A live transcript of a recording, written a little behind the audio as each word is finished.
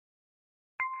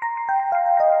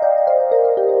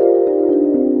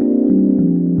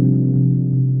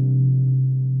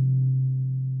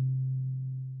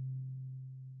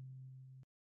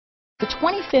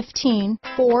2015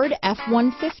 Ford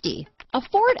F-150. A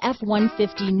Ford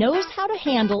F-150 knows how to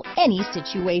handle any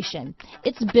situation.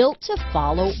 It's built to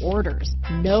follow orders,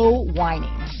 no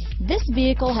whining. This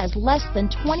vehicle has less than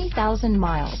 20,000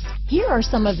 miles. Here are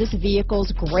some of this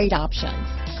vehicle's great options: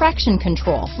 traction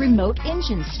control, remote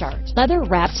engine start,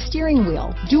 leather-wrapped steering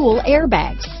wheel, dual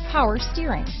airbags, power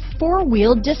steering,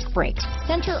 four-wheel disc brakes,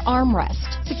 center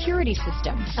armrest, security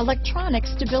system, electronic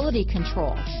stability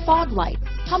control, fog lights,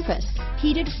 compass,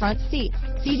 heated front seats,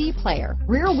 CD player,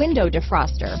 rear window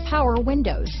defroster, power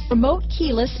windows, remote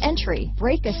keyless entry,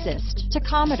 brake assist,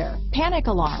 tachometer, panic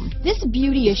alarm. This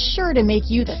beauty is sure to make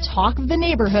you the talk of the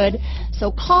neighborhood,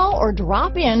 so call or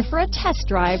drop in for a test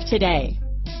drive today.